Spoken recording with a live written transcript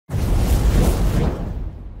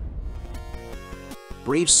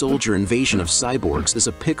Brave Soldier Invasion of Cyborgs is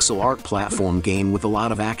a pixel art platform game with a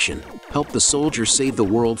lot of action. Help the soldiers save the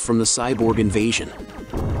world from the Cyborg Invasion.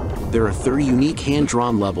 There are 30 unique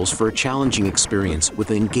hand-drawn levels for a challenging experience with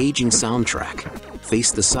an engaging soundtrack.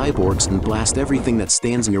 Face the cyborgs and blast everything that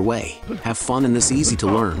stands in your way. Have fun in this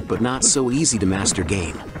easy-to-learn but not so easy-to-master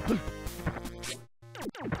game.